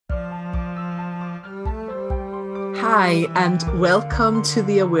Hi, and welcome to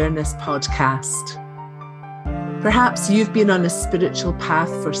the Awareness Podcast. Perhaps you've been on a spiritual path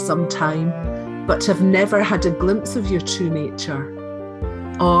for some time, but have never had a glimpse of your true nature.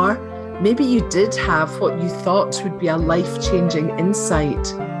 Or maybe you did have what you thought would be a life-changing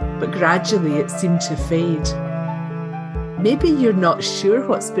insight, but gradually it seemed to fade. Maybe you're not sure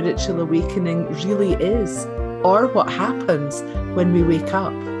what spiritual awakening really is, or what happens when we wake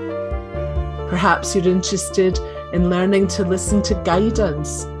up. Perhaps you're interested in learning to listen to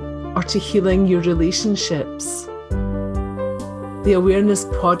guidance or to healing your relationships. The Awareness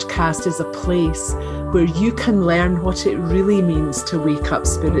Podcast is a place where you can learn what it really means to wake up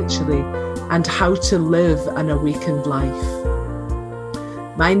spiritually and how to live an awakened life.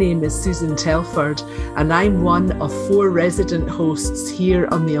 My name is Susan Telford, and I'm one of 4 resident hosts here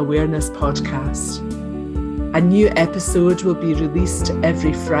on the Awareness Podcast. A new episode will be released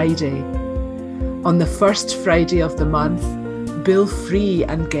every Friday. On the first Friday of the month, Bill Free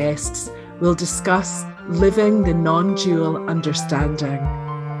and guests will discuss living the non-dual understanding.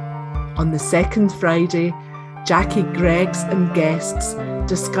 On the second Friday, Jackie Greggs and guests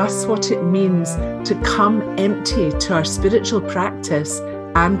discuss what it means to come empty to our spiritual practice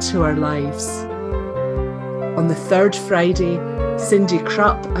and to our lives. On the third Friday, Cindy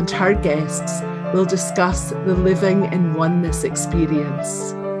Krupp and her guests will discuss the living in oneness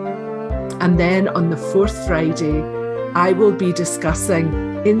experience. And then on the fourth Friday, I will be discussing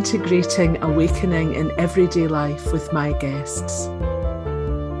integrating awakening in everyday life with my guests.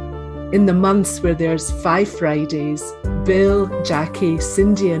 In the months where there's 5 Fridays, Bill, Jackie,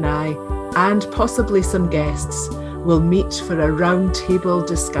 Cindy and I, and possibly some guests, will meet for a round table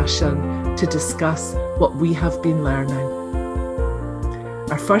discussion to discuss what we have been learning.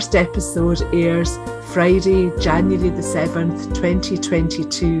 Our first episode airs Friday, January the 7th,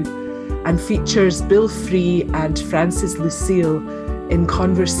 2022, and features Bill Free and Frances Lucille in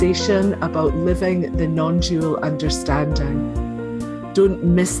conversation about living the non-dual understanding. Don't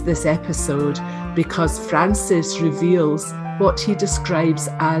miss this episode because Frances reveals what he describes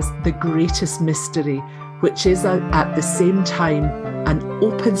as the greatest mystery, which is at the same time an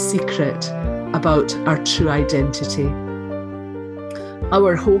open secret about our true identity.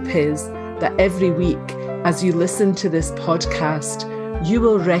 Our hope is that every week, as you listen to this podcast, you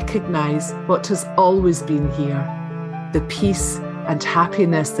will recognize what has always been here, the peace and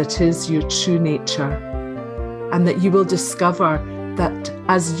happiness that is your true nature, and that you will discover that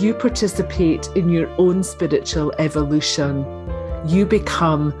as you participate in your own spiritual evolution, you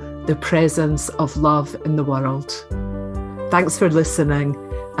become the presence of love in the world. Thanks for listening,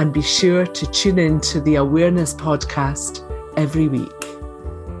 and be sure to tune in to the Awareness Podcast every week.